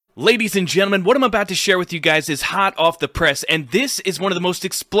Ladies and gentlemen, what I'm about to share with you guys is hot off the press, and this is one of the most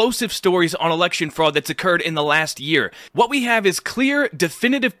explosive stories on election fraud that's occurred in the last year. What we have is clear,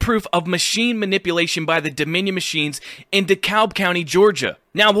 definitive proof of machine manipulation by the Dominion machines in DeKalb County, Georgia.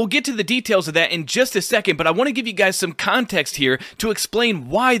 Now, we'll get to the details of that in just a second, but I want to give you guys some context here to explain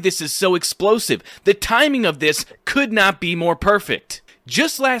why this is so explosive. The timing of this could not be more perfect.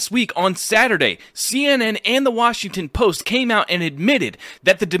 Just last week on Saturday, CNN and the Washington Post came out and admitted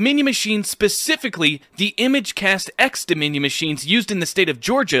that the Dominion machines, specifically the ImageCast X Dominion machines used in the state of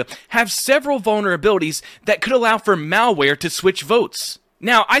Georgia, have several vulnerabilities that could allow for malware to switch votes.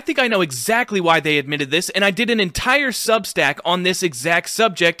 Now, I think I know exactly why they admitted this, and I did an entire Substack on this exact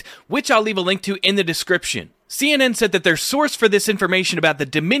subject, which I'll leave a link to in the description. CNN said that their source for this information about the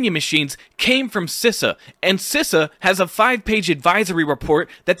Dominion machines came from CISA, and CISA has a 5-page advisory report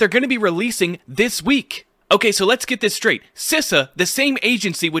that they're going to be releasing this week. Okay, so let's get this straight. CISA, the same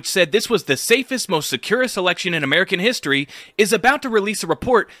agency which said this was the safest, most securest election in American history, is about to release a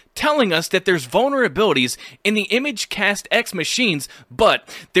report telling us that there's vulnerabilities in the ImageCast X machines, but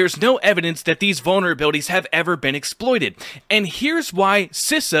there's no evidence that these vulnerabilities have ever been exploited. And here's why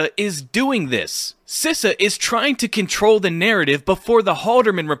CISA is doing this. CISA is trying to control the narrative before the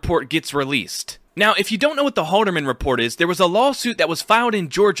Halderman report gets released. Now, if you don't know what the Halderman report is, there was a lawsuit that was filed in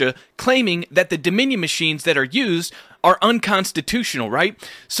Georgia claiming that the Dominion machines that are used are unconstitutional, right?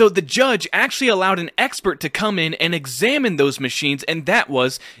 So the judge actually allowed an expert to come in and examine those machines, and that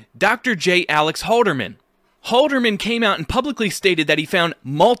was Dr. J. Alex Halderman. Halderman came out and publicly stated that he found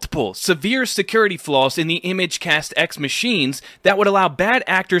multiple severe security flaws in the ImageCast X machines that would allow bad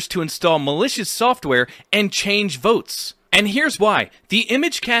actors to install malicious software and change votes. And here's why. The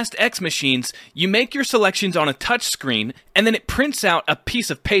ImageCast X machines, you make your selections on a touch screen, and then it prints out a piece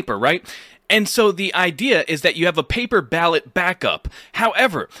of paper, right? And so the idea is that you have a paper ballot backup.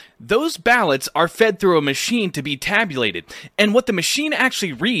 However, those ballots are fed through a machine to be tabulated. And what the machine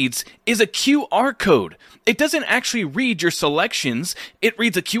actually reads is a QR code. It doesn't actually read your selections, it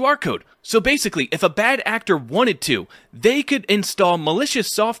reads a QR code. So basically, if a bad actor wanted to, they could install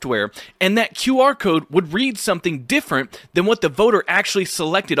malicious software, and that QR code would read something different than what the voter actually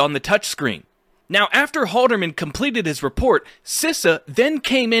selected on the touchscreen. Now, after Halderman completed his report, CISA then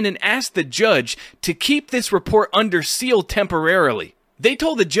came in and asked the judge to keep this report under seal temporarily. They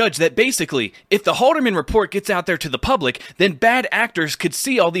told the judge that basically, if the Halderman report gets out there to the public, then bad actors could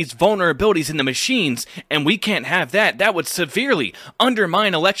see all these vulnerabilities in the machines, and we can't have that. That would severely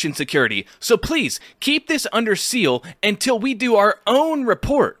undermine election security. So please, keep this under seal until we do our own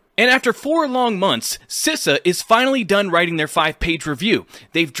report. And after 4 long months, CISA is finally done writing their 5-page review.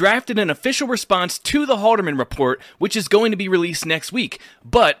 They've drafted an official response to the Halderman report, which is going to be released next week.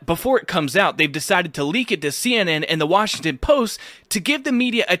 But before it comes out, they've decided to leak it to CNN and the Washington Post to give the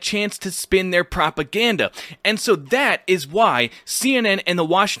media a chance to spin their propaganda. And so that is why CNN and the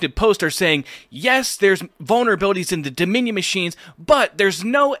Washington Post are saying, yes, there's vulnerabilities in the Dominion machines, but there's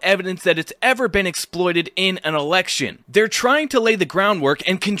no evidence that it's ever been exploited in an election. They're trying to lay the groundwork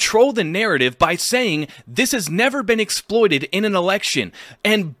and control the narrative by saying this has never been exploited in an election.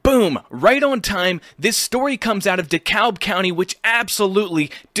 And boom, right on time, this story comes out of DeKalb County, which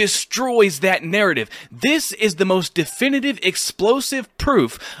absolutely destroys that narrative. This is the most definitive, explosive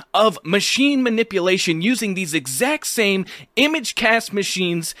proof of machine manipulation using these exact same ImageCast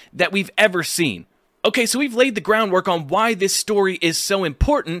machines that we've ever seen. Okay, so we've laid the groundwork on why this story is so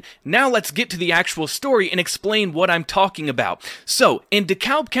important. Now let's get to the actual story and explain what I'm talking about. So, in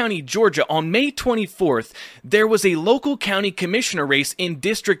DeKalb County, Georgia, on May 24th, there was a local county commissioner race in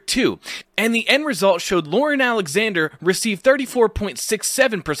District 2, and the end result showed Lauren Alexander received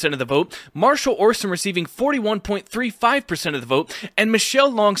 34.67% of the vote, Marshall Orson receiving 41.35% of the vote, and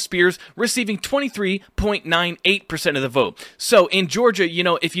Michelle Long Spears receiving 23.98% of the vote. So, in Georgia, you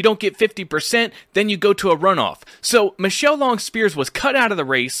know, if you don't get 50%, then you go to a runoff. So Michelle Long Spears was cut out of the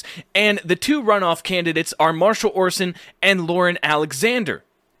race, and the 2 runoff candidates are Marshall Orson and Lauren Alexander.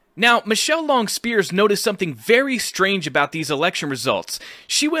 Now, Michelle Long Spears noticed something very strange about these election results.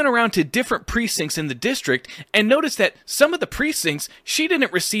 She went around to different precincts in the district and noticed that some of the precincts she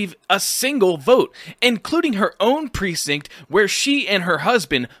didn't receive a single vote, including her own precinct where she and her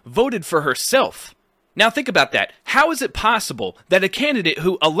husband voted for herself. Now think about that. How is it possible that a candidate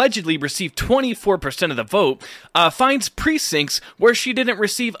who allegedly received 24% of the vote finds precincts where she didn't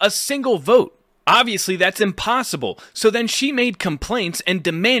receive a single vote? Obviously, that's impossible. So then she made complaints and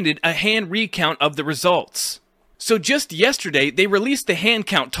demanded a hand recount of the results. So just yesterday, they released the hand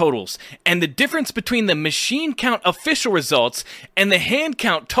count totals, and the difference between the machine count official results and the hand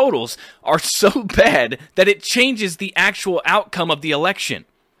count totals are so bad that it changes the actual outcome of the election.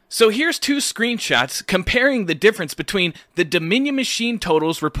 So here's two screenshots comparing the difference between the Dominion machine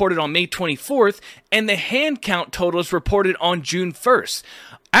totals reported on May 24th and the hand count totals reported on June 1st.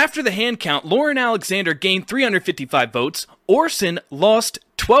 After the hand count, Lauren Alexander gained 355 votes, Orson lost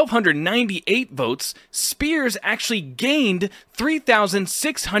 1,298 votes, Spears actually gained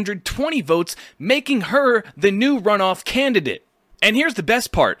 3,620 votes, making her the new runoff candidate. And here's the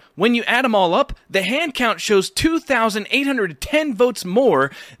best part. When you add them all up, the hand count shows 2,810 votes more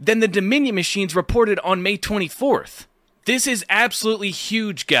than the Dominion machines reported on May 24th. This is absolutely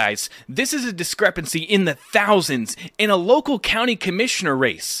huge, guys. This is a discrepancy in the thousands in a local county commissioner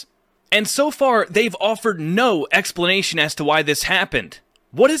race. And so far, they've offered no explanation as to why this happened.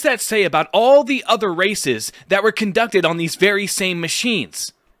 What does that say about all the other races that were conducted on these very same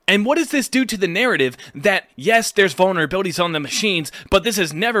machines? And what does this do to the narrative that, yes, there's vulnerabilities on the machines, but this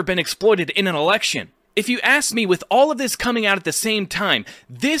has never been exploited in an election? If you ask me, with all of this coming out at the same time,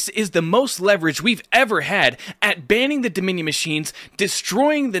 this is the most leverage we've ever had at banning the Dominion machines,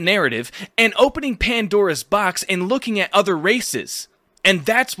 destroying the narrative, and opening Pandora's box and looking at other races. And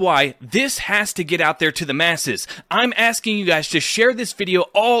that's why this has to get out there to the masses. I'm asking you guys to share this video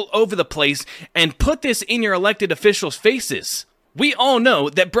all over the place and put this in your elected officials' faces. We all know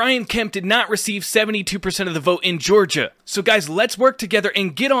that Brian Kemp did not receive 72% of the vote in Georgia. So guys, let's work together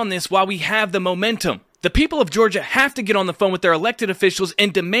and get on this while we have the momentum. The people of Georgia have to get on the phone with their elected officials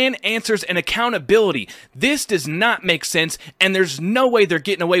and demand answers and accountability. This does not make sense, and there's no way they're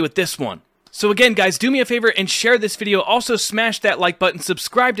getting away with this one. So again, guys, do me a favor and share this video. Also, smash that like button,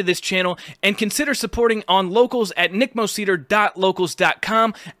 subscribe to this channel, and consider supporting on Locals at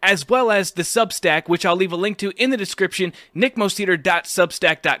nickmoseder.locals.com, as well as the Substack, which I'll leave a link to in the description,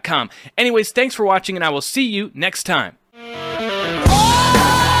 nickmoseder.substack.com. Anyways, thanks for watching, and I will see you next time.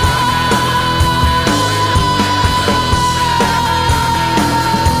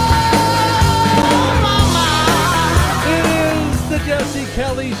 Jesse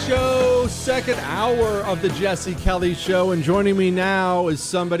Kelly Show, second hour of the Jesse Kelly Show, and joining me now is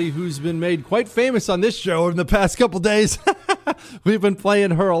somebody who's been made quite famous on this show in the past couple days. We've been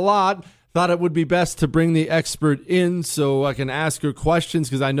playing her a lot. Thought it would be best to bring the expert in so I can ask her questions,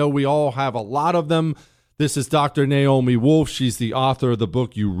 because I know we all have a lot of them. This is Dr. Naomi Wolf. She's the author of the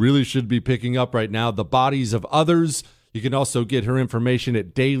book you really should be picking up right now, The Bodies of Others. You can also get her information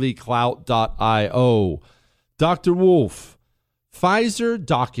at dailyclout.io. Dr. Wolf, Pfizer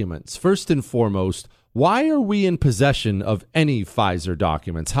documents. First and foremost, why are we in possession of any Pfizer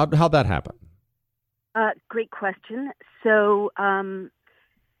documents? How'd that happen? Great question. So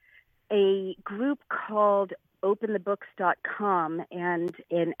a group called openthebooks.com and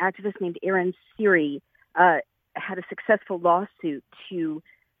an activist named Aaron Siri had a successful lawsuit to,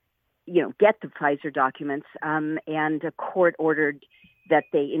 get the Pfizer documents, and a court ordered that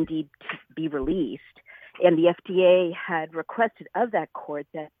they indeed be released. And the FDA had requested of that court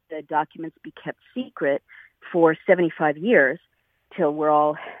that the documents be kept secret for 75 years till we're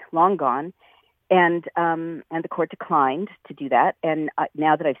all long gone. And the court declined to do that. And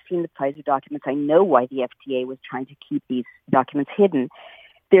now that I've seen the Pfizer documents, I know why the FDA was trying to keep these documents hidden.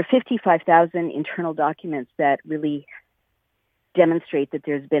 There are 55,000 internal documents that really demonstrate that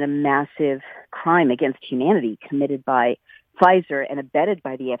there's been a massive crime against humanity committed by Pfizer and abetted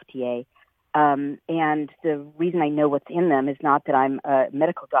by the FDA. And the reason I know what's in them is not that I'm a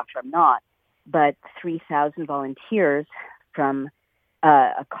medical doctor, I'm not, but 3,000 volunteers from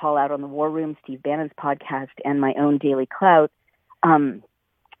a call out on the War Room, Steve Bannon's podcast, and my own Daily Clout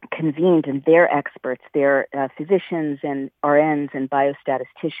convened, and they're experts. They're physicians and RNs and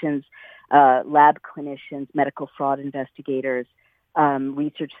biostatisticians, lab clinicians, medical fraud investigators,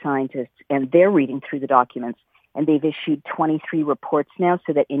 research scientists, and they're reading through the documents. And they've issued 23 reports now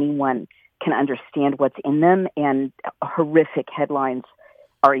so that anyone can understand what's in them, and horrific headlines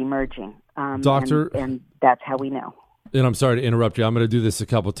are emerging. Doctor, and that's how we know. And I'm sorry to interrupt you. I'm going to do this a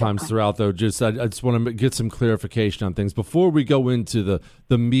couple times throughout, though. I just want to get some clarification on things. Before we go into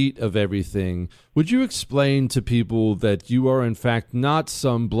the meat of everything, would you explain to people that you are, in fact, not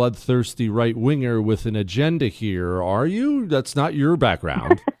some bloodthirsty right-winger with an agenda here, are you? That's not your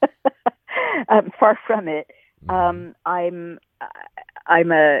background. Far from it.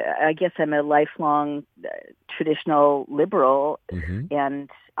 I guess I'm a lifelong traditional liberal, and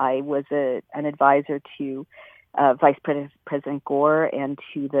I was an advisor to Vice President Gore and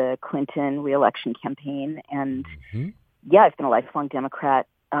to the Clinton reelection campaign. And yeah, I've been a lifelong Democrat.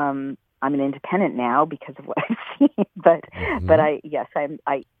 I'm an independent now because of what I've seen, but I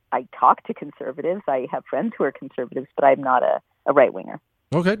talk to conservatives. I have friends who are conservatives, but I'm not a right winger.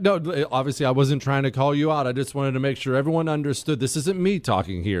 Okay. No, obviously I wasn't trying to call you out. I just wanted to make sure everyone understood this isn't me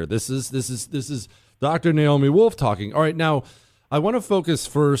talking here. This is Dr. Naomi Wolf talking. All right. Now, I want to focus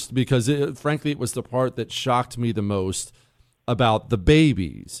first because frankly, it was the part that shocked me the most about the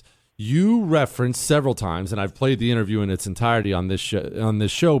babies. You referenced several times, and I've played the interview in its entirety on this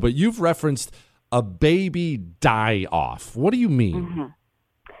show, but you've referenced a baby die-off. What do you mean? Mm-hmm.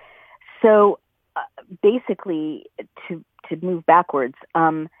 So basically, to move backwards,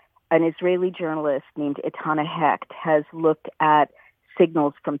 an Israeli journalist named Etana Hecht has looked at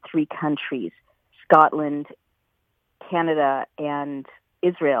signals from 3 countries, Scotland, Canada, and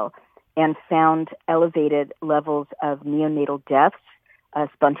Israel, and found elevated levels of neonatal deaths,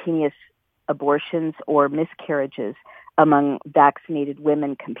 spontaneous abortions, or miscarriages among vaccinated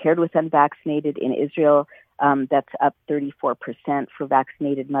women compared with unvaccinated. In Israel, that's up 34% for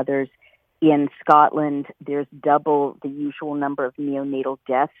vaccinated mothers. In Scotland, there's double the usual number of neonatal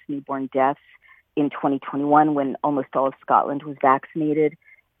deaths, newborn deaths, in 2021 when almost all of Scotland was vaccinated.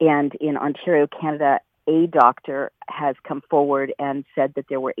 And in Ontario, Canada, a doctor has come forward and said that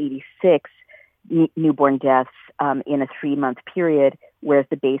there were 86 newborn deaths in a 3-month period, whereas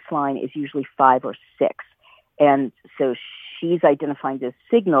the baseline is usually 5 or 6. And so she's identifying those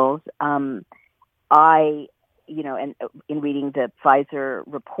signals. And in reading the Pfizer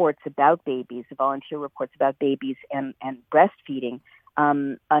reports about babies, the volunteer reports about babies and breastfeeding,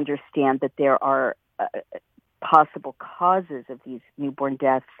 understand that there are possible causes of these newborn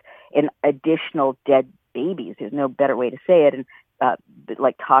deaths and additional dead babies. There's no better way to say it, and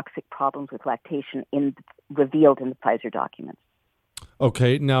like toxic problems with lactation revealed in the Pfizer documents.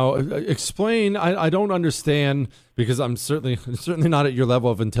 Okay, now explain. I don't understand because I'm certainly not at your level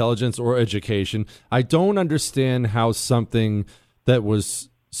of intelligence or education. I don't understand how something that was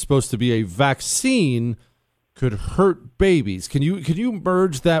supposed to be a vaccine could hurt babies. Can you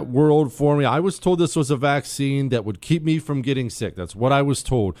merge that world for me? I was told this was a vaccine that would keep me from getting sick. That's what I was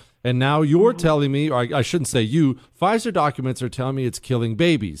told. And now you're telling me, or I shouldn't say you, Pfizer documents are telling me it's killing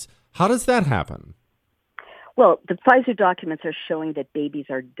babies. How does that happen? Well, the Pfizer documents are showing that babies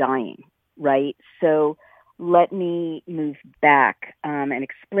are dying, right? So let me move back and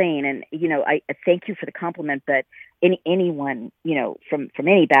explain. And, I thank you for the compliment, but anyone, from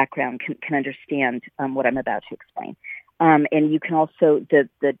any background can understand what I'm about to explain. And you can also,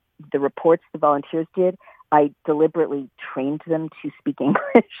 the reports the volunteers did, I deliberately trained them to speak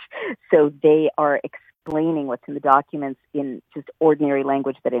English. So they are explaining what's in the documents in just ordinary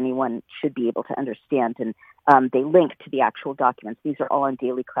language that anyone should be able to understand. And they link to the actual documents. These are all on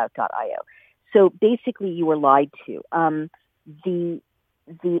dailyclout.io. So basically, you were lied to. The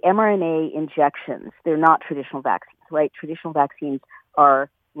mRNA injections, they're not traditional vaccines, right? Traditional vaccines are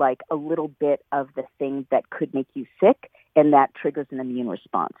like a little bit of the thing that could make you sick, and that triggers an immune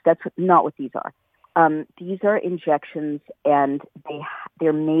response. That's not what these are. These are injections, and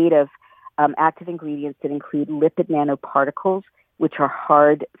they're made of active ingredients that include lipid nanoparticles, which are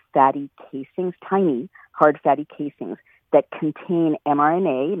hard, fatty casings, tiny, hard, fatty casings that contain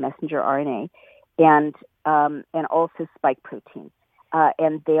mRNA, messenger RNA, and also spike protein.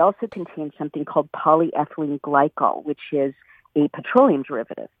 And they also contain something called polyethylene glycol, which is a petroleum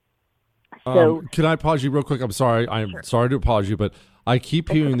derivative. So, can I pause you real quick? I'm sorry. Sure. Sorry to pause you, but I keep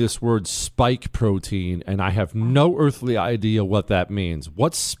hearing this word spike protein, and I have no earthly idea what that means.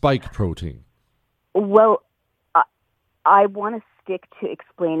 What's spike protein? Well, I want to stick to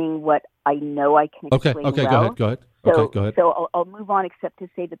explaining what I know I can explain Okay, well. Go ahead. So, go ahead. So I'll move on, except to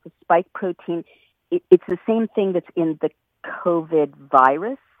say that the spike protein, it's the same thing that's in the COVID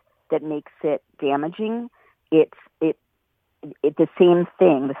virus that makes it damaging. It's the same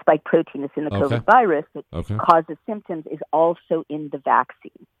thing. The spike protein that's in the COVID virus that causes symptoms is also in the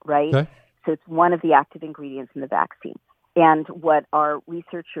vaccine, right? Okay. So it's one of the active ingredients in the vaccine. And what our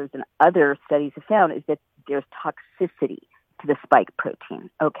researchers and other studies have found is that there's toxicity to the spike protein.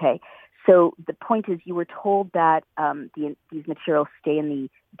 Okay. So the point is, you were told that these materials stay in the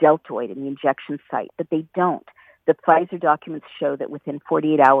deltoid, in the injection site, but they don't. The Pfizer documents show that within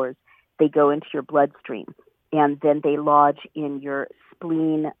 48 hours, they go into your bloodstream, and then they lodge in your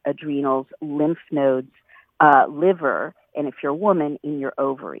spleen, adrenals, lymph nodes, liver, and if you're a woman, in your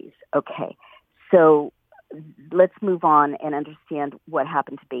ovaries. Okay. So let's move on and understand what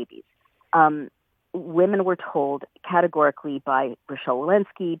happened to babies. Women were told categorically by Rochelle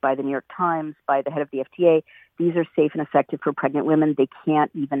Walensky, by the New York Times, by the head of the FDA, these are safe and effective for pregnant women. They can't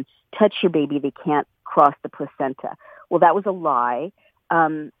even touch your baby. They can't cross the placenta. Well, that was a lie.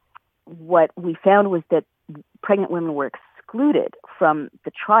 What we found was that pregnant women were excluded from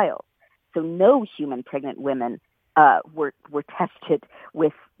the trials. So no human pregnant women were tested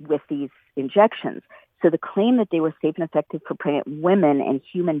with these injections. So the claim that they were safe and effective for pregnant women and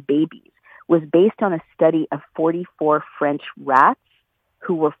human babies was based on a study of 44 French rats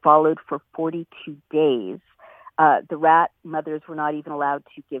who were followed for 42 days. The rat mothers were not even allowed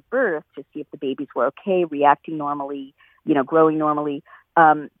to give birth to see if the babies were okay, reacting normally, growing normally.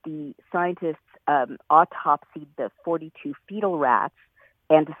 The scientists autopsied the 42 fetal rats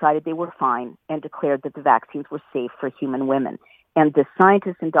and decided they were fine and declared that the vaccines were safe for human women. And the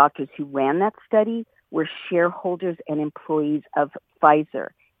scientists and doctors who ran that study were shareholders and employees of Pfizer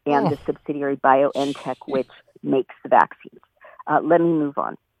and the subsidiary BioNTech, which makes the vaccines. Let me move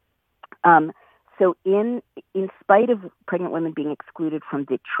on. So in spite of pregnant women being excluded from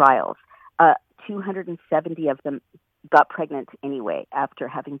the trials, 270 of them got pregnant anyway after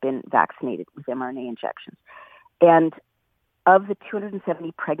having been vaccinated with mRNA injections. And of the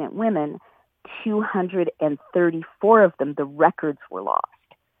 270 pregnant women, 234 of them, the records were lost.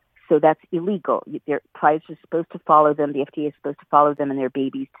 So that's illegal. Pfizer is supposed to follow them. The FDA is supposed to follow them and their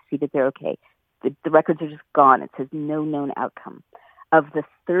babies to see that they're okay. The records are just gone. It says no known outcome. Of the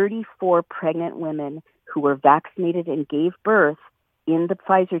 34 pregnant women who were vaccinated and gave birth in the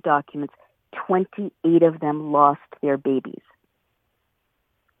Pfizer documents, 28 of them lost their babies.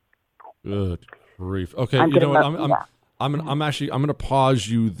 Good grief. Okay, you know what? I'm going to pause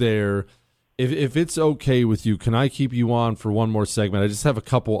you there. If it's okay with you, can I keep you on for one more segment? I just have a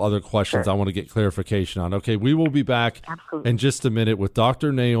couple other questions I want to get clarification on. Okay, we will be back in just a minute with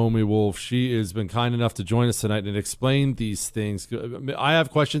Dr. Naomi Wolf. She has been kind enough to join us tonight and explain these things. I have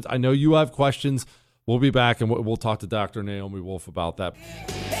questions. I know you have questions. We'll be back and we'll talk to Dr. Naomi Wolf about that.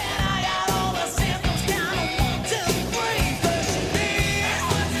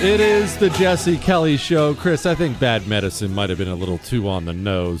 It is the Jesse Kelly Show. Chris, I think bad medicine might have been a little too on the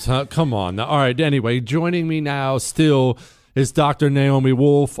nose. Huh? Come on. All right, anyway, joining me now still is Dr. Naomi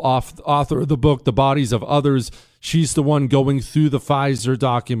Wolf, author of the book, The Bodies of Others. She's the one going through the Pfizer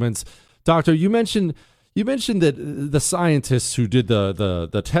documents. Doctor, you mentioned that the scientists who did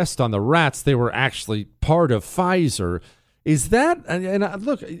the test on the rats, they were actually part of Pfizer. Is that, and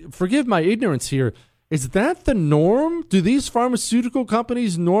look, forgive my ignorance here, is that the norm? Do these pharmaceutical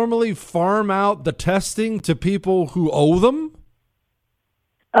companies normally farm out the testing to people who owe them?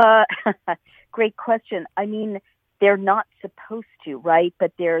 Great question. I mean, they're not supposed to, right?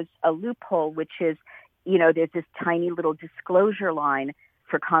 But there's a loophole, which is, there's this tiny little disclosure line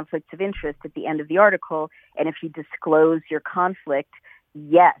for conflicts of interest at the end of the article. And if you disclose your conflict,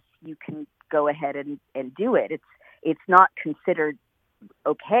 yes, you can go ahead and do it. It's not considered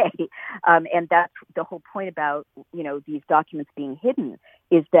okay. And that's the whole point about, these documents being hidden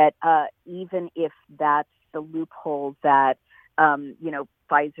is that even if that's the loophole that,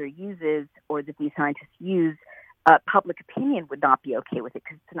 Pfizer uses or that these scientists use, public opinion would not be okay with it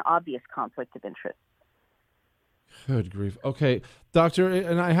because it's an obvious conflict of interest. Good grief. Okay, Doctor,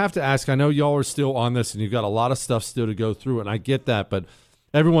 and I have to ask, I know y'all are still on this and you've got a lot of stuff still to go through, and I get that, but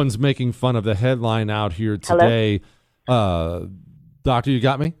everyone's making fun of the headline out here today. Hello? Doctor, you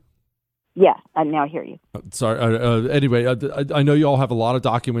got me? Yeah, I now hear you. Sorry. Anyway, I know you all have a lot of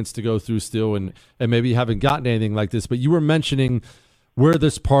documents to go through still, and maybe you haven't gotten anything like this, but you were mentioning where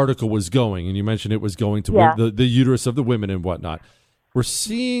this particle was going, and you mentioned it was going to the uterus of the women and whatnot. We're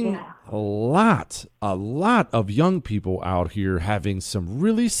seeing a lot of young people out here having some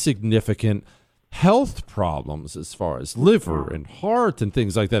really significant health problems as far as liver and heart and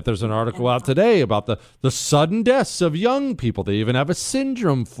things like that. There's an article out today about the sudden deaths of young people. They even have a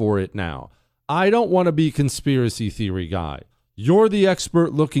syndrome for it now. I don't want to be conspiracy theory guy. You're the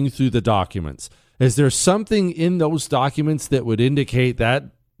expert looking through the documents. Is there something in those documents that would indicate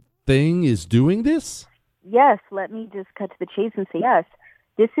that thing is doing this? Yes. Let me just cut to the chase and say yes.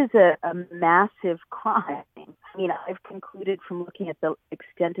 This is a massive crime. I mean, I've concluded from looking at the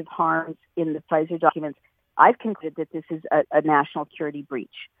extent of harms in the Pfizer documents, I've concluded that this is a national security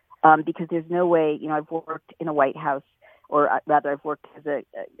breach because there's no way, I've worked in a White House, or rather I've worked as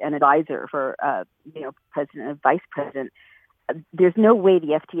an advisor for, president and vice president. There's no way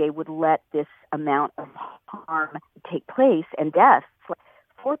the FDA would let this amount of harm take place and deaths.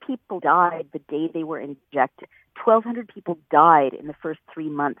 4 people died the day they were injected. 1,200 people died in the first 3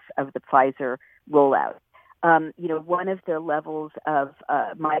 months of the Pfizer rollout. One of the levels of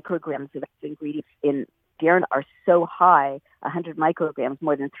micrograms of ingredients in Moderna are so high, 100 micrograms,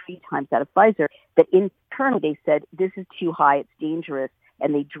 more than 3 times that of Pfizer, that internally they said, this is too high, it's dangerous,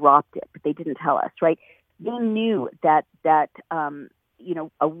 and they dropped it, but they didn't tell us, right? They knew that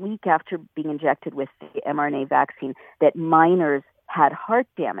a week after being injected with the mRNA vaccine, that minors had heart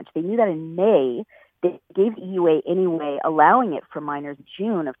damage. They knew that in May, They gave EUA anyway, allowing it for minors in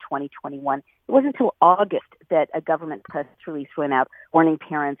June of 2021. It wasn't until August that a government press release went out warning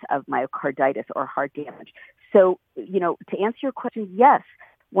parents of myocarditis or heart damage. So, to answer your question, yes,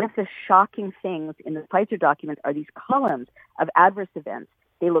 one of the shocking things in the Pfizer documents are these columns of adverse events.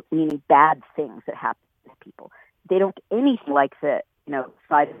 They look, meaning bad things that happen to people. They don't look anything like the,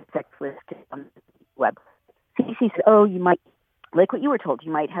 side effects listed on the web. CDC says, you might, like what you were told,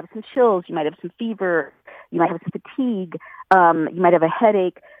 you might have some chills, you might have some fever, you might have some fatigue, you might have a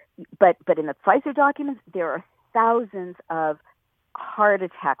headache. But in the Pfizer documents, there are thousands of heart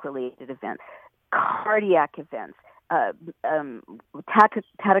attack-related events, cardiac events,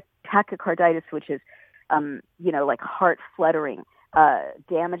 tachycarditis, which is, like heart fluttering,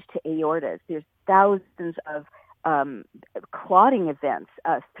 damage to aortas. There's thousands of clotting events,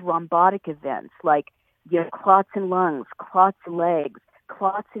 thrombotic events, like clots in lungs, clots in legs,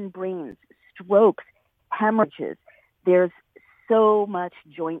 clots in brains, strokes, hemorrhages. There's so much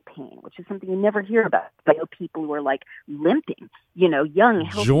joint pain, which is something you never hear about. I know people who are like limping, young,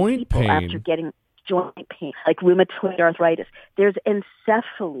 healthy joint people pain. After getting joint pain, like rheumatoid arthritis. There's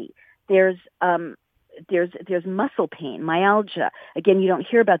encephaly. There's muscle pain, myalgia. Again, you don't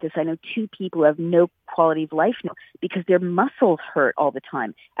hear about this. I know 2 people who have no quality of life now because their muscles hurt all the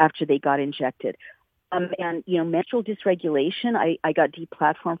time after they got injected. And menstrual dysregulation. I got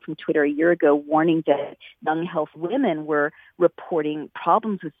deplatformed from Twitter a year ago warning that young health women were reporting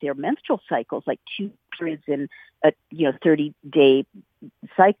problems with their menstrual cycles, like 2 periods in a 30-day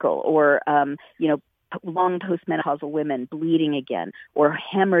cycle, or long postmenopausal women bleeding again, or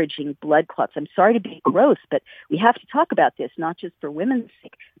hemorrhaging blood clots. I'm sorry to be gross, but we have to talk about this, not just for women's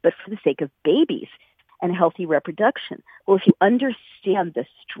sake, but for the sake of babies and healthy reproduction. Well, if you understand the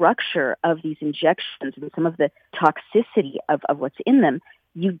structure of these injections and some of the toxicity of what's in them,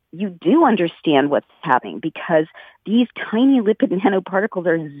 you do understand what's happening, because these tiny lipid nanoparticles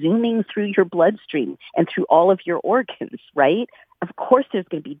are zooming through your bloodstream and through all of your organs, right? Of course there's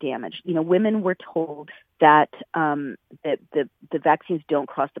going to be damage. Women were told that that the vaccines don't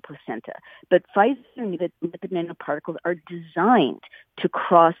cross the placenta. But Pfizer knew that lipid nanoparticles are designed to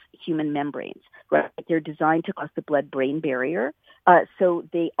cross human membranes, right? They're designed to cross the blood-brain barrier, so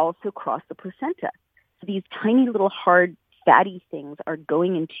they also cross the placenta. So these tiny little hard fatty things are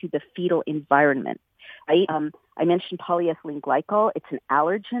going into the fetal environment, right? I mentioned polyethylene glycol. It's an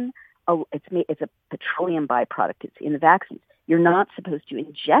allergen. It's a petroleum byproduct. It's in the vaccines. You're not supposed to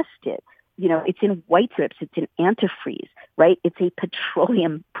ingest it. It's in white strips. It's in antifreeze, right? It's a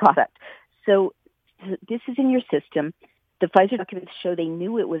petroleum product. So this is in your system. The Pfizer documents show they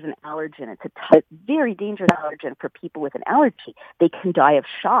knew it was an allergen. It's a very dangerous allergen for people with an allergy. They can die of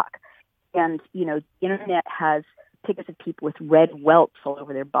shock. And, the internet has pictures of people with red welts all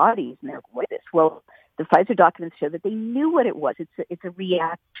over their bodies, and they're like, what is this? Well, the Pfizer documents show that they knew what it was. It's a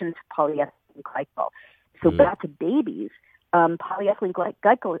reaction to polyethylene glycol. So back to babies, polyethylene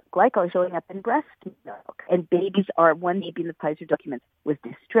glycol is showing up in breast milk. And one baby in the Pfizer documents was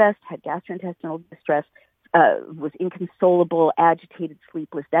distressed, had gastrointestinal distress, was inconsolable, agitated,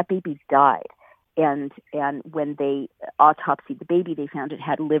 sleepless. That baby died. And when they autopsied the baby, they found it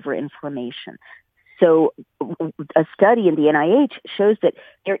had liver inflammation. So a study in the NIH shows that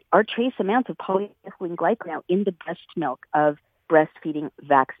there are trace amounts of polyethylene glycol now in the breast milk of breastfeeding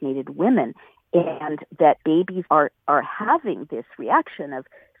vaccinated women, and that babies are having this reaction of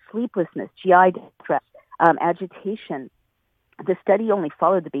sleeplessness, GI distress, agitation. The study only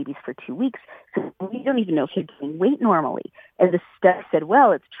followed the babies for 2 weeks, so we don't even know if they're gaining weight normally. And the study said,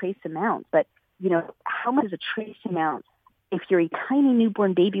 well, it's trace amounts, but how much is a trace amount if you're a tiny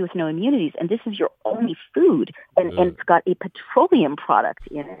newborn baby with no immunities, and this is your only food, and it's got a petroleum product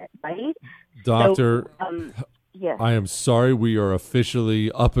in it, right? Doctor, yes. I am sorry we are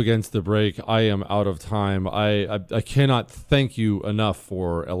officially up against the break. I am out of time. I cannot thank you enough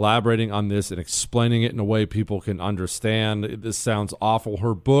for elaborating on this and explaining it in a way people can understand. This sounds awful.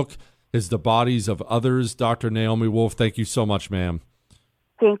 Her book is The Bodies of Others. Dr. Naomi Wolf, thank you so much, ma'am.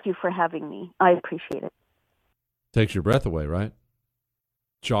 Thank you for having me. I appreciate it. Takes your breath away, right?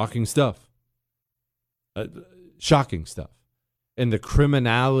 Shocking stuff. Shocking stuff. And the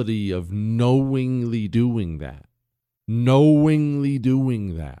criminality of knowingly doing that.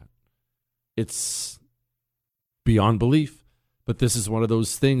 It's beyond belief. But this is one of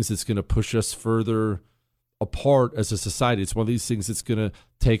those things that's going to push us further apart as a society. It's one of these things that's going to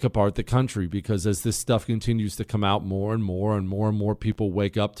take apart the country, because as this stuff continues to come out, more and more people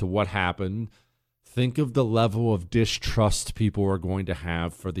wake up to what happened. Think of the level of distrust people are going to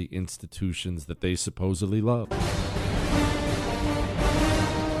have for the institutions that they supposedly love.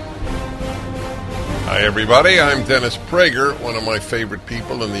 Hi, everybody. I'm Dennis Prager. One of my favorite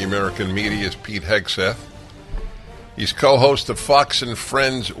people in the American media is Pete Hegseth. He's co-host of Fox and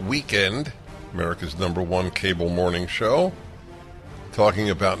Friends Weekend, America's #1 cable morning show, talking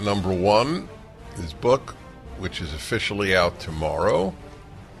about number one. His book, which is officially out tomorrow,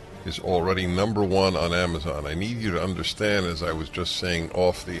 is already number one on Amazon. I need you to understand, as I was just saying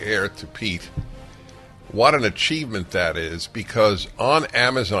off the air to Pete, what an achievement that is, because on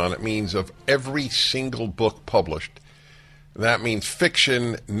Amazon it means of every single book published. That means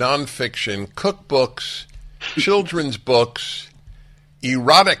fiction, nonfiction, cookbooks, children's books,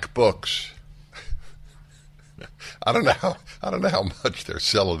 erotic books. I don't know how much they're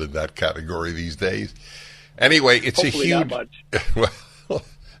selling in that category these days. Anyway, it's Hopefully a huge. not much. Well,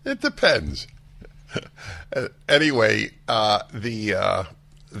 it depends. Anyway,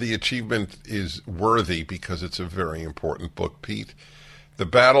 the achievement is worthy because it's a very important book, Pete. It's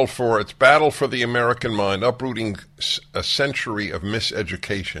Battle for the American Mind, Uprooting a Century of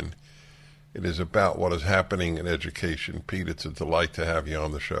Miseducation. It is about what is happening in education. Pete, it's a delight to have you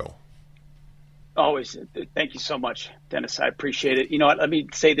on the show. Always. Thank you so much, Dennis. I appreciate it. You know what? Let me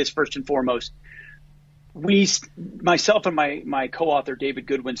say this first and foremost. Myself and my co-author, David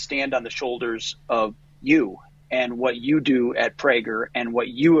Goodwin, stand on the shoulders of you and what you do at Prager and what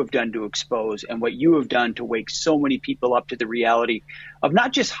you have done to expose and what you have done to wake so many people up to the reality of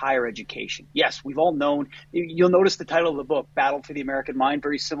not just higher education. Yes, we've all known. You'll notice the title of the book, Battle for the American Mind,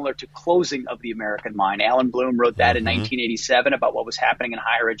 very similar to Closing of the American Mind. Alan Bloom wrote that in 1987 about what was happening in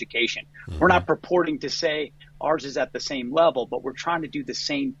higher education. We're not purporting to say ours is at the same level, but we're trying to do the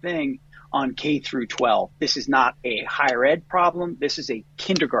same thing on K through 12. This is not a higher ed problem. This is a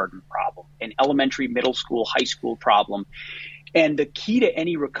kindergarten problem, an elementary, middle school, high school problem. And the key to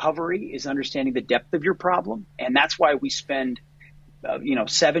any recovery is understanding the depth of your problem. And that's why we spend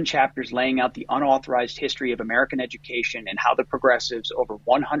 7 chapters laying out the unauthorized history of American education and how the progressives over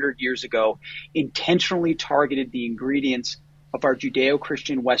 100 years ago intentionally targeted the ingredients of our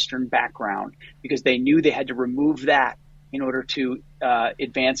Judeo-Christian Western background because they knew they had to remove that in order to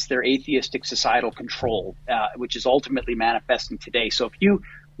advance their atheistic societal control, which is ultimately manifesting today. So if you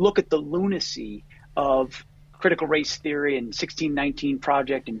look at the lunacy of critical race theory and 1619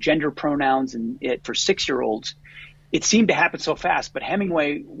 Project and gender pronouns for 6-year-olds, it seemed to happen so fast. But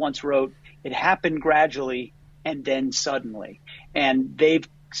Hemingway once wrote, it happened gradually and then suddenly. And they've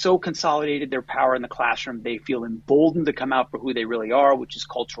so consolidated their power in the classroom, they feel emboldened to come out for who they really are, which is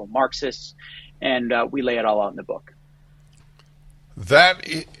cultural Marxists. And we lay it all out in the book. That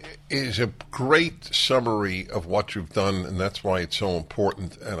is a great summary of what you've done, and that's why it's so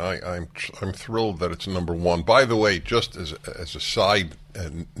important. And I'm thrilled that it's number one. By the way, just as a side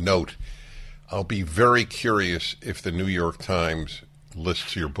note, I'll be very curious if the New York Times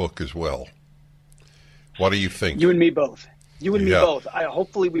lists your book as well. What do you think? You and me both. You and me both.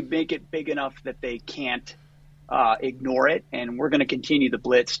 Hopefully we make it big enough that they can't ignore it, and we're going to continue the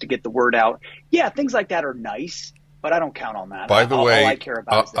blitz to get the word out. Yeah, things like that are nice. But I don't count on that. By the way, all I care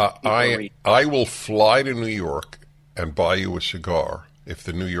about is that I will fly to New York and buy you a cigar if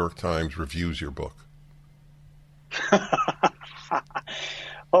the New York Times reviews your book.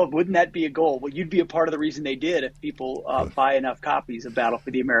 Oh, wouldn't that be a goal? Well, you'd be a part of the reason they did if people buy enough copies of Battle for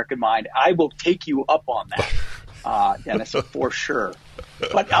the American Mind. I will take you up on that, Dennis, for sure.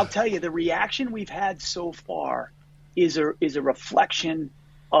 But I'll tell you, the reaction we've had so far is a reflection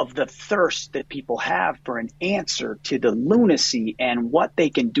of the thirst that people have for an answer to the lunacy and what they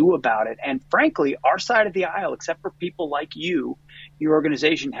can do about it. And frankly, our side of the aisle, except for people like you, your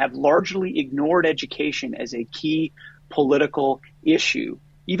organization, have largely ignored education as a key political issue.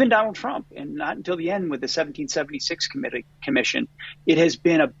 Even Donald Trump, and not until the end with the 1776 commission, it has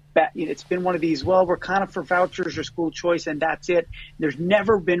been it's been one of these, well, we're kind of for vouchers or school choice, and that's it. There's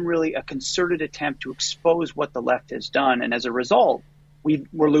never been really a concerted attempt to expose what the left has done. And as a result,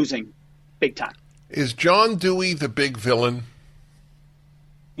 we're losing big time. Is John Dewey the big villain?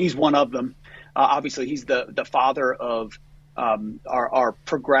 He's one of them. Obviously, he's the father of our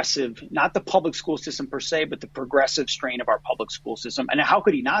progressive, not the public school system per se, but the progressive strain of our public school system. And how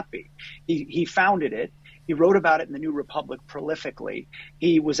could he not be? He founded it. He wrote about it in the New Republic prolifically.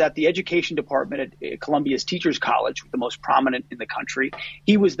 He was at the education department at Columbia's Teachers College, the most prominent in the country.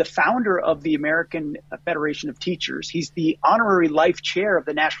 He was the founder of the American Federation of Teachers. He's the honorary life chair of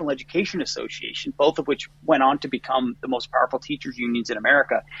the National Education Association, both of which went on to become the most powerful teachers unions in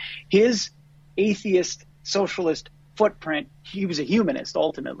America. His atheist, socialist footprint, he was a humanist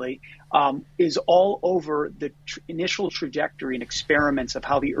ultimately, is all over the initial trajectory and experiments of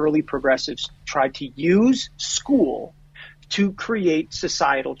how the early progressives tried to use school to create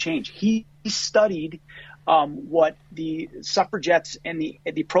societal change. He He studied what the suffragettes and the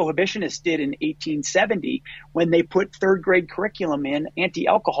prohibitionists did in 1870 when they put third grade curriculum in,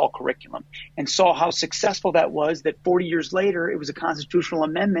 anti-alcohol curriculum, and saw how successful that was, that 40 years later it was a constitutional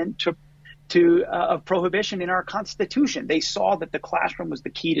amendment of prohibition in our Constitution. They saw that the classroom was the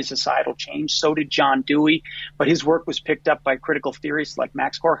key to societal change. So did John Dewey, but his work was picked up by critical theorists like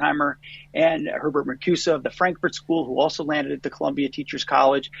Max Horkheimer and Herbert Marcuse of the Frankfurt School, who also landed at the Columbia Teachers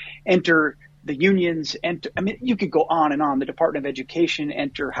College. Enter the unions, you could go on and on. The Department of Education,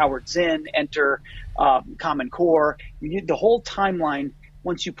 enter Howard Zinn, enter Common Core. The whole timeline,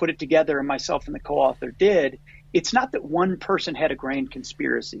 once you put it together, and myself and the co-author did, it's not that one person had a grand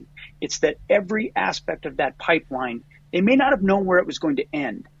conspiracy. It's that every aspect of that pipeline, they may not have known where it was going to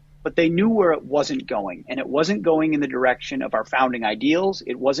end, but they knew where it wasn't going. And it wasn't going in the direction of our founding ideals.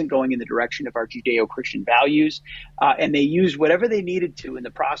 It wasn't going in the direction of our Judeo-Christian values. And they used whatever they needed to in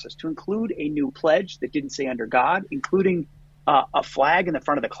the process, to include a new pledge that didn't say under God, including a flag in the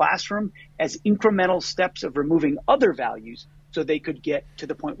front of the classroom, as incremental steps of removing other values so they could get to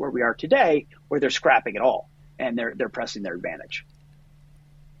the point where we are today, where they're scrapping it all and they're pressing their advantage.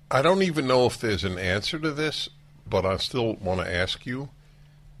 I don't even know if there's an answer to this, but I still want to ask you,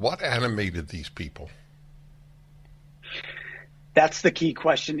 what animated these people? That's the key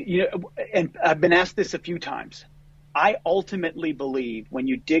question. And I've been asked this a few times. I ultimately believe when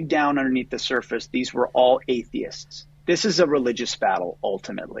you dig down underneath the surface, these were all atheists. This is a religious battle,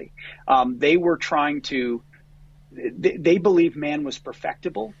 ultimately. They were trying to they believe man was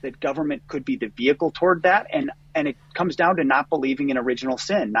perfectible, that government could be the vehicle toward that. And it comes down to not believing in original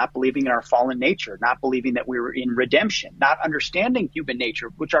sin, not believing in our fallen nature, not believing that we were in redemption, not understanding human nature,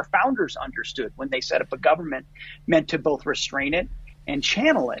 which our founders understood when they set up a government meant to both restrain it and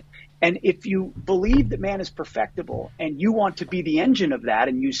channel it. And if you believe that man is perfectible and you want to be the engine of that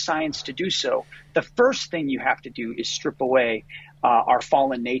and use science to do so, the first thing you have to do is strip away our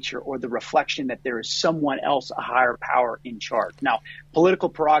fallen nature, or the reflection that there is someone else, a higher power, in charge. Now, political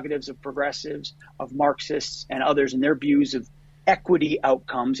prerogatives of progressives, of Marxists and others, and their views of equity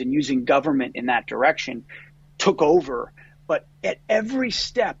outcomes and using government in that direction took over. But at every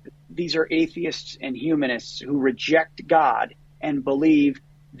step, these are atheists and humanists who reject God and believe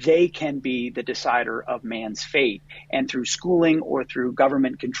they can be the decider of man's fate. And through schooling or through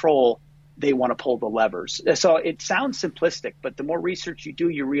government control, they want to pull the levers. So it sounds simplistic, but the more research you do,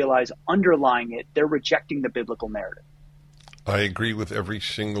 you realize underlying it, they're rejecting the biblical narrative. I agree with every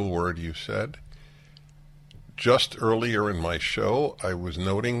single word you said. Just earlier in my show, I was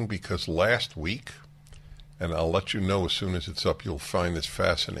noting, because last week, and I'll let you know as soon as it's up, you'll find this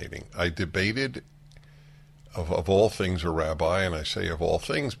fascinating. I debated, of all things, a rabbi, and I say of all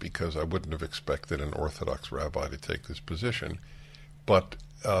things because I wouldn't have expected an Orthodox rabbi to take this position. But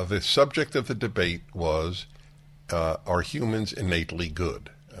the subject of the debate was, are humans innately good?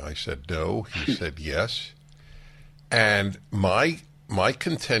 I said no. He said yes. And my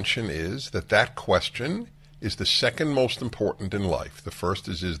contention is that question is the second most important in life. The first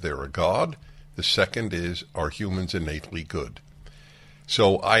is there a God? The second is, are humans innately good?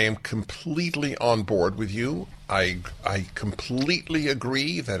 So I am completely on board with you. I completely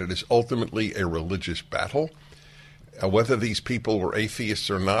agree that it is ultimately a religious battle. Whether these people were atheists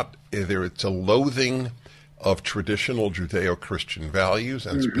or not, it's a loathing of traditional Judeo-Christian values,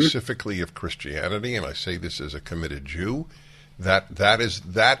 and specifically of Christianity, and I say this as a committed Jew, that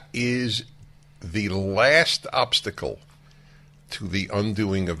is the last obstacle to the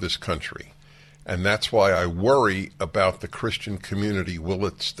undoing of this country. And that's why I worry about the Christian community. Will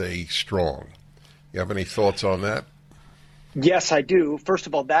it stay strong? You have any thoughts on that? Yes, I do. First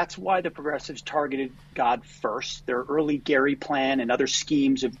of all, that's why the progressives targeted God first. Their early Gary plan and other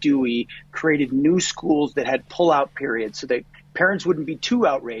schemes of Dewey created new schools that had pull-out periods so that parents wouldn't be too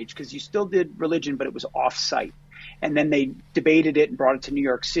outraged, because you still did religion, but it was off-site. And then they debated it and brought it to New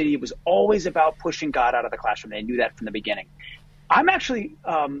York City. It was always about pushing God out of the classroom. They knew that from the beginning. I'm actually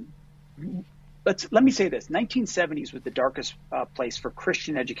let me say this. 1970s was the darkest place for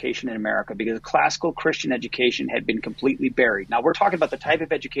Christian education in America, because classical Christian education had been completely buried. Now, we're talking about the type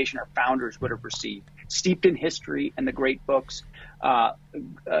of education our founders would have received, steeped in history and the great books,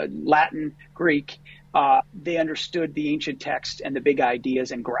 Latin, Greek. They understood the ancient text and the big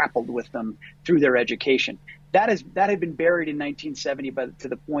ideas and grappled with them through their education. That had been buried in 1970, but to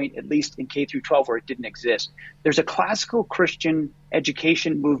the point, at least in K through 12, where it didn't exist. There's a classical Christian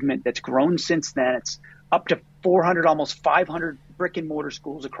education movement that's grown since then. It's up to 400, almost 500 brick and mortar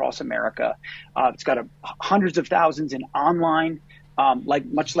schools across America. It's got hundreds of thousands in online,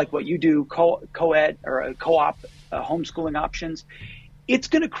 much like what you do, co-ed or co-op homeschooling options. it's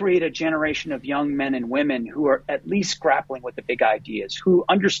going to create a generation of young men and women who are at least grappling with the big ideas, who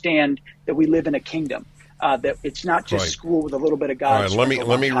understand that we live in a kingdom, that it's not just school with a little bit of God. All right,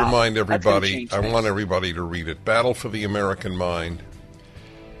 let me remind everybody. I want everybody to read it. Battle for the American Mind.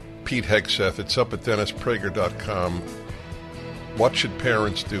 Pete Hegseth. It's up at DennisPrager.com. What should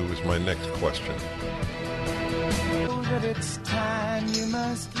parents do is my next question. It's time you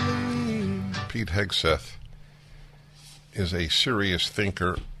must leave. Pete Hegseth is a serious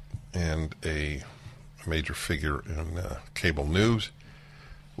thinker and a major figure in cable news,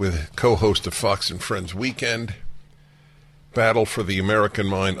 with co-host of Fox and Friends Weekend, Battle for the American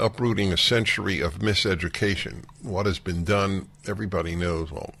Mind, Uprooting a Century of Miseducation. What has been done, everybody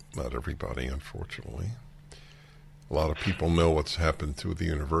knows. Well, not everybody, unfortunately. A lot of people know what's happened to the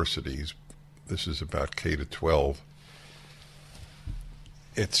universities. This is about K to 12.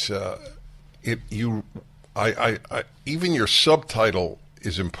 It's even your subtitle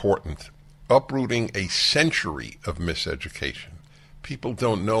is important. Uprooting a Century of Miseducation. People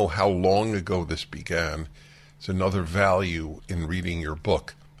don't know how long ago this began. It's another value in reading your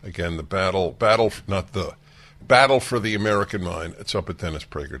book. Again, the battle for the American Mind. It's up at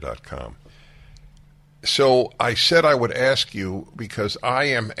DennisPrager.com. So I said I would ask you, because I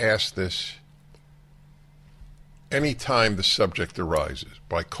am asked this anytime the subject arises,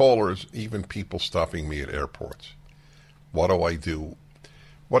 by callers, even people stopping me at airports. What do I do?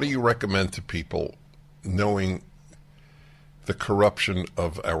 What do you recommend to people knowing the corruption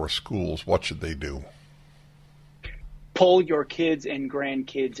of our schools? What should they do? Pull your kids and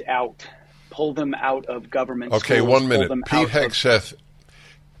grandkids out. Pull them out of government schools. Okay, 1 minute. Pete Hegseth,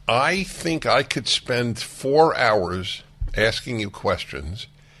 I think I could spend 4 hours asking you questions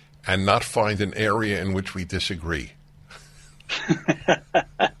and not find an area in which we disagree.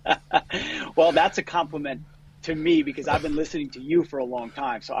 Well, that's a compliment to me, because I've been listening to you for a long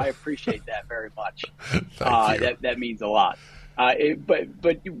time, so I appreciate that very much. Thank you. That means a lot.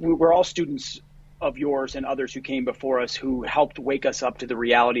 But we're all students of yours and others who came before us, who helped wake us up to the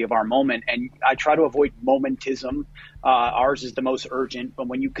reality of our moment. And I try to avoid momentism. Ours is the most urgent. But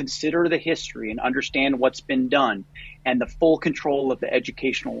when you consider the history and understand what's been done and the full control of the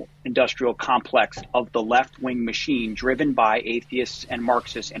educational industrial complex of the left-wing machine driven by atheists and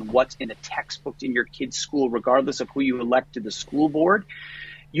Marxists, and what's in the textbooks in your kid's school, regardless of who you elect to the school board,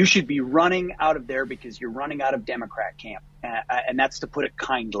 you should be running out of there, because you're running out of Democrat camp, and that's to put it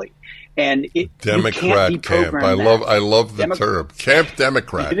kindly. And Democrat camp. I love the term, Camp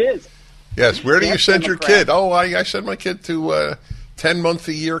Democrat. It is. Yes. Where do you send Democrat. your kid? Oh, I send my kid to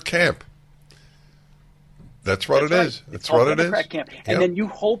 10-month-a-year camp. That's what it is. That's what it is. Camp. And then you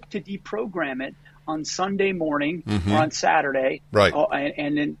hope to deprogram it on Sunday morning or on Saturday, right?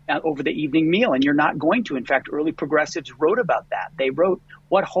 And then over the evening meal. And you're not going to. In fact, early progressives wrote about that. They wrote,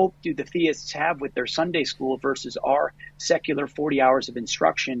 what hope do the theists have with their Sunday school versus our secular 40 hours of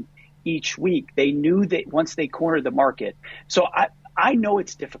instruction each week? They knew that once they cornered the market. So I know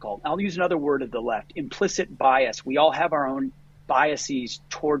it's difficult. I'll use another word of the left, implicit bias. We all have our own biases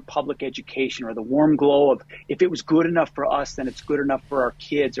toward public education, or the warm glow of, if it was good enough for us, then it's good enough for our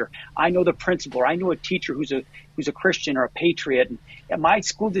kids. Or I know the principal, or I know a teacher who's a Christian or a patriot, and my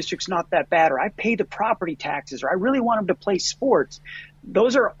school district's not that bad, or I pay the property taxes, or I really want them to play sports.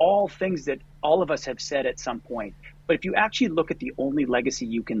 Those are all things that all of us have said at some point. But if you actually look at the only legacy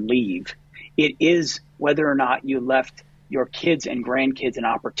you can leave, it is whether or not you left your kids and grandkids an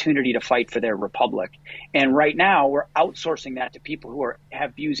opportunity to fight for their republic. And right now, we're outsourcing that to people who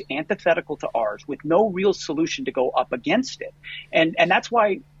have views antithetical to ours, with no real solution to go up against it. And that's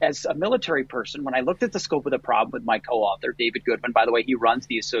why, as a military person, when I looked at the scope of the problem with my co-author, David Goodwin, by the way, he runs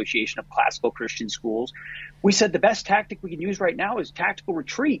the Association of Classical Christian Schools, we said the best tactic we can use right now is tactical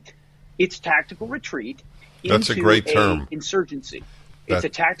retreat. It's tactical retreat That's a great term. Insurgency. It's a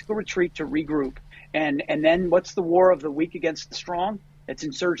tactical retreat to regroup. And then what's the war of the weak against the strong? It's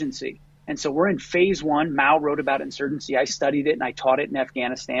insurgency. And so we're in phase one. Mao wrote about insurgency. I studied it and I taught it in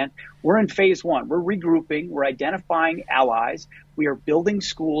Afghanistan. We're in phase one. We're regrouping. We're identifying allies. We are building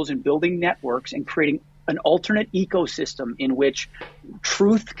schools and building networks and creating an alternate ecosystem in which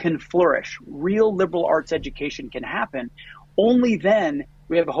truth can flourish. Real liberal arts education can happen. Only then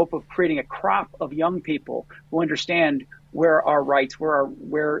we have a hope of creating a crop of young people who understand where our rights,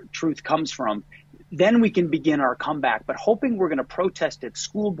 where truth comes from. Then we can begin our comeback. But hoping we're going to protest at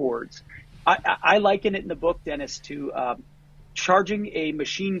school boards, I liken it in the book, Dennis, to charging a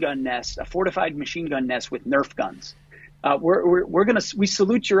machine gun nest, a fortified machine gun nest with Nerf guns. We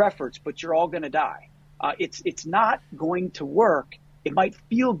salute your efforts, but you're all going to die. It's not going to work It might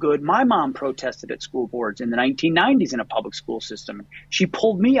feel good. My mom protested at school boards in the 1990s in a public school system. She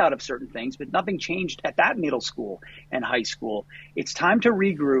pulled me out of certain things, but nothing changed at that middle school and high school. It's time to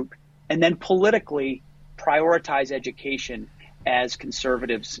regroup and then politically prioritize education as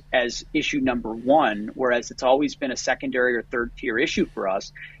conservatives as issue number one, whereas it's always been a secondary or third tier issue for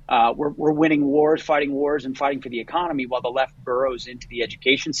us. We're winning wars, and fighting for the economy while the left burrows into the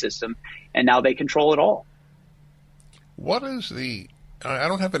education system, and now they control it all. What is I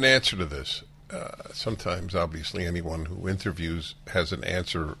don't have an answer to this. Sometimes, obviously, anyone who interviews has an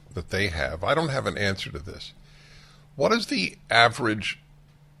answer that they have. I don't have an answer to this. What does the average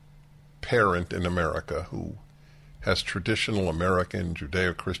parent in America who has traditional American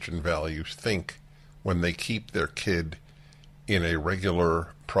Judeo-Christian values think when they keep their kid in a regular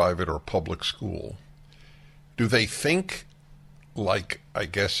private or public school? Do they think like, I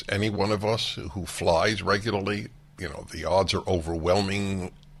guess, any one of us who flies regularly? You know, the odds are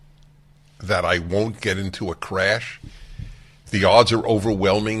overwhelming that I won't get into a crash. The odds are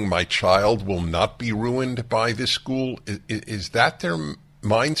overwhelming my child will not be ruined by this school. Is that their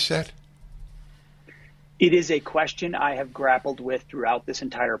mindset? It is a question I have grappled with throughout this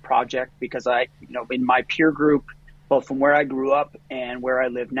entire project because in my peer group, both from where I grew up and where I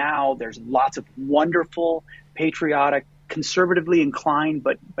live now, there's lots of wonderful, patriotic, conservatively inclined,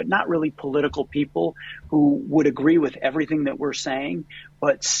 but not really political people who would agree with everything that we're saying,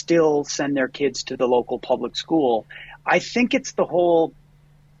 but still send their kids to the local public school. I think it's the whole,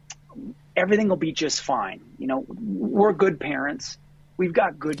 everything will be just fine. You know, we're good parents. We've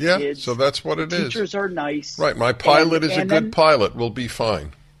got good kids. So that's what it is. Teachers are nice. Right. My pilot is a good pilot. We'll be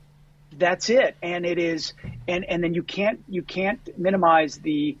fine. That's it. And it is, and then you can't minimize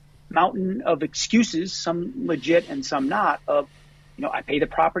the mountain of excuses, some legit and some not, of, I pay the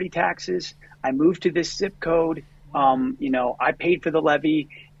property taxes. I moved to this zip code. I paid for the levy.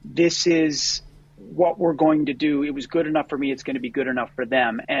 This is what we're going to do. It was good enough for me. It's going to be good enough for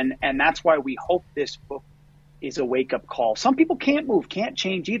them. And that's why we hope this book is a wake-up call. Some people can't move, can't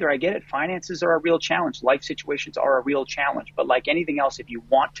change either. I get it. Finances are a real challenge. Life situations are a real challenge. But like anything else, if you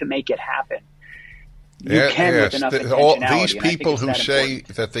want to make it happen, you can with enough intentionality. These people who say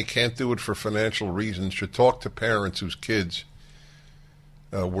that they can't do it for financial reasons should talk to parents whose kids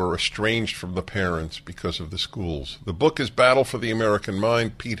were estranged from the parents because of the schools. The book is Battle for the American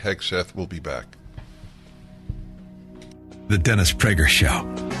Mind. Pete Hegseth will be back. The Dennis Prager Show.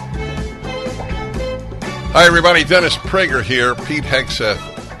 Hi, everybody. Dennis Prager here. Pete Hegseth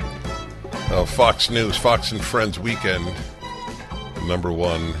of Fox News, Fox and Friends Weekend, the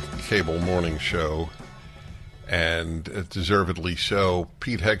 #1 cable morning show, and deservedly so.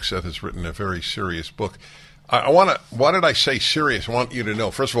 Pete Hegseth has written a very serious book. Why did I say serious? I want you to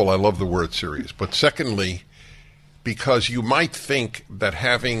know, first of all, I love the word serious, but secondly, because you might think that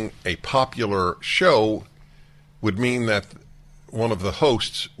having a popular show would mean that one of the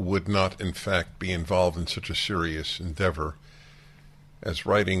hosts would not, in fact, be involved in such a serious endeavor as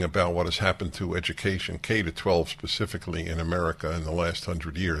writing about what has happened to education, K-12 specifically, in America in the last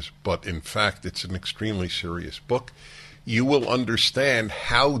 100 years. But, in fact, it's an extremely serious book. You will understand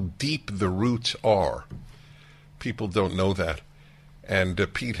how deep the roots are. People don't know that. And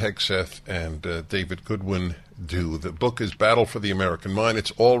Pete Hegseth and David Goodwin do. The book is Battle for the American Mind.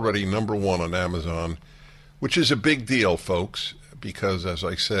 It's already #1 on Amazon, which is a big deal, folks, because, as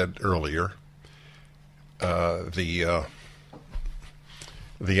I said earlier, the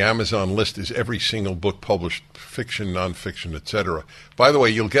Amazon list is every single book published, fiction, nonfiction, etc. By the way,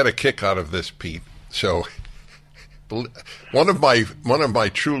 you'll get a kick out of this, Pete. So, one of my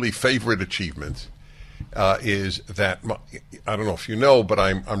truly favorite achievements is that I don't know if you know, but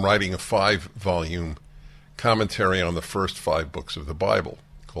I'm writing a 5-volume commentary on the first 5 books of the Bible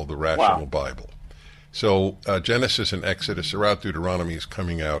called the Rational Bible. So Genesis and Exodus are out. Deuteronomy is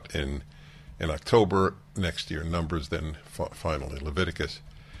coming out in October next year. Numbers, then finally Leviticus.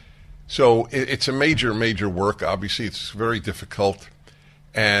 So it's a major work. Obviously, it's very difficult.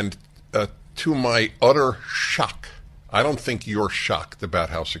 And to my utter shock, I don't think you're shocked about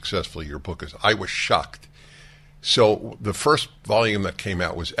how successful your book is. I was shocked. So the first volume that came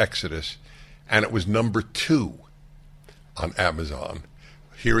out was Exodus, and it was #2 on Amazon.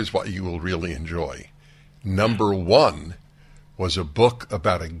 Here is what you will really enjoy. #1 was a book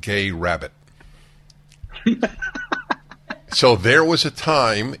about a gay rabbit. So there was a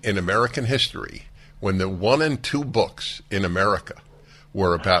time in American history when the 1 and 2 books in America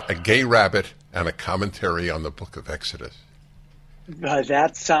were about a gay rabbit and a commentary on the book of Exodus.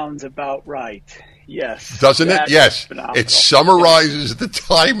 That sounds about right. Yes. Doesn't it? Yes. It summarizes the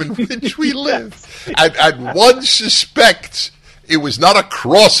time in which we live. And one suspects, It was not a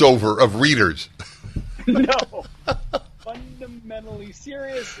crossover of readers. No. Fundamentally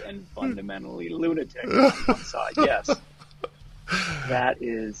serious and fundamentally lunatic on one side, yes. That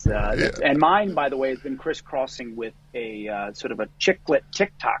is, and mine, by the way, has been crisscrossing with a sort of a chick-lit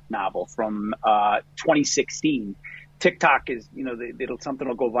TikTok novel from 2016. TikTok is, something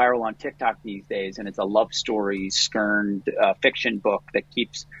will go viral on TikTok these days, and it's a love story, skirned fiction book that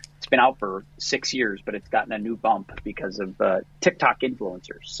it's been out for 6 years, but it's gotten a new bump because of TikTok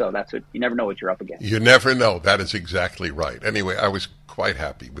influencers. So you never know what you're up against. You never know. That is exactly right. Anyway, I was quite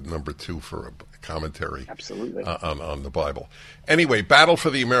happy with number 2 for a commentary. Absolutely. On the Bible. Anyway, Battle for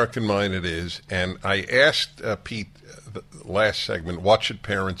the American Mind it is, and I asked Pete the last segment, what should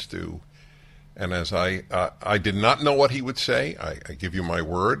parents do? And as I did not know what he would say, I give you my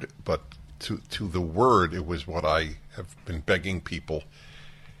word, but to the word, it was what I have been begging people,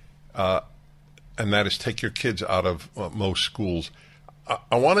 and that is take your kids out of most schools.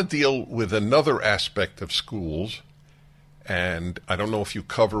 I want to deal with another aspect of schools, and I don't know if you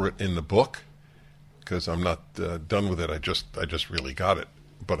cover it in the book, because I'm not done with it. I just really got it,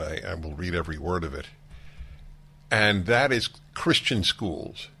 but I will read every word of it. And that is Christian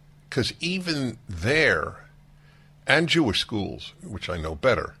schools, because even there, and Jewish schools, which I know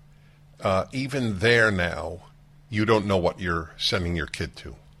better, even there now, you don't know what you're sending your kid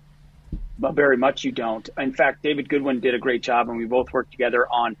to. But very much you don't. In fact, David Goodwin did a great job, and we both worked together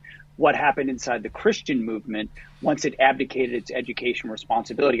on what happened inside the Christian movement once it abdicated its education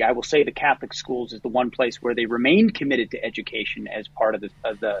responsibility. I will say the Catholic schools is the one place where they remained committed to education as part of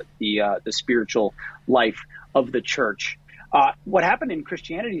the spiritual life of the church. What happened in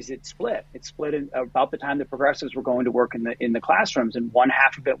Christianity is it split. It split in about the time the progressives were going to work in the classrooms, and one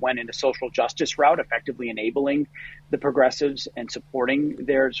half of it went into social justice route, effectively enabling the progressives and supporting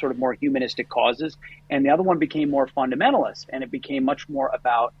their sort of more humanistic causes, and the other one became more fundamentalist, and it became much more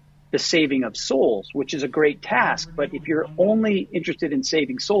about the saving of souls, which is a great task. But if you're only interested in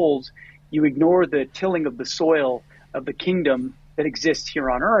saving souls, you ignore the tilling of the soil of the kingdom that exists here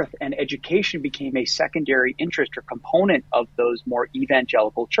on earth, and education became a secondary interest or component of those more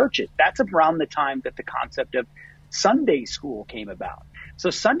evangelical churches. That's around the time that the concept of Sunday school came about. So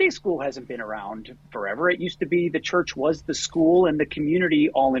Sunday school hasn't been around forever. It used to be the church was the school and the community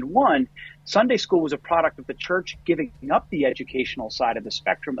all in one. Sunday school was a product of the church giving up the educational side of the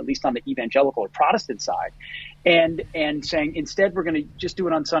spectrum, at least on the evangelical or Protestant side, and saying, instead, we're going to just do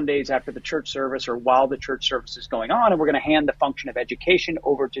it on Sundays after the church service or while the church service is going on, and we're going to hand the function of education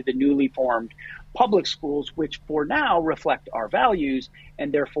over to the newly formed public schools, which for now reflect our values,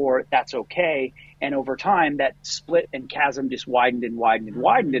 and therefore that's okay. And over time, that split and chasm just widened and widened and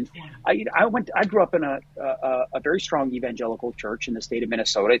widened. And I grew up in a very strong evangelical church in the state of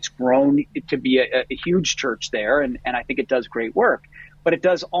Minnesota. It's grown to be a huge church there, and I think it does great work. But it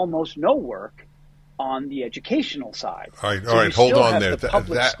does almost no work on the educational side. All right, hold on there.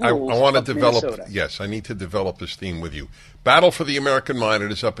 I want to develop. Minnesota. Yes, I need to develop this theme with you. Battle for the American Mind.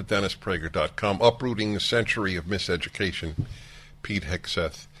 It is up at DennisPrager.com. Uprooting a Century of Miseducation. Pete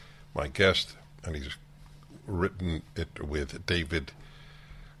Hegseth, my guest, and he's written it with David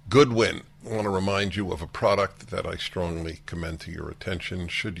Goodwin. I want to remind you of a product that I strongly commend to your attention.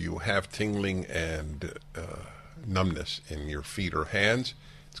 Should you have tingling and numbness in your feet or hands,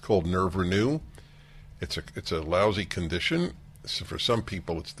 it's called Nerve Renew. It's a lousy condition. So for some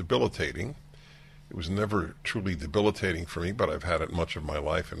people, it's debilitating. It was never truly debilitating for me, but I've had it much of my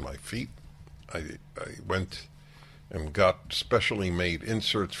life in my feet. I went and got specially made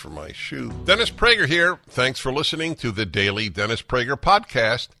inserts for my shoe. Dennis Prager here. Thanks for listening to the Daily Dennis Prager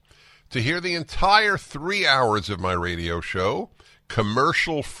Podcast. To hear the entire 3 hours of my radio show,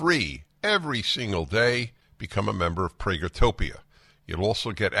 commercial-free, every single day, become a member of Pragertopia. You'll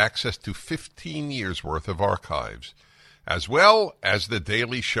also get access to 15 years' worth of archives, as well as the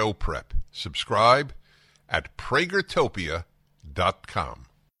daily show prep. Subscribe at Pragertopia.com.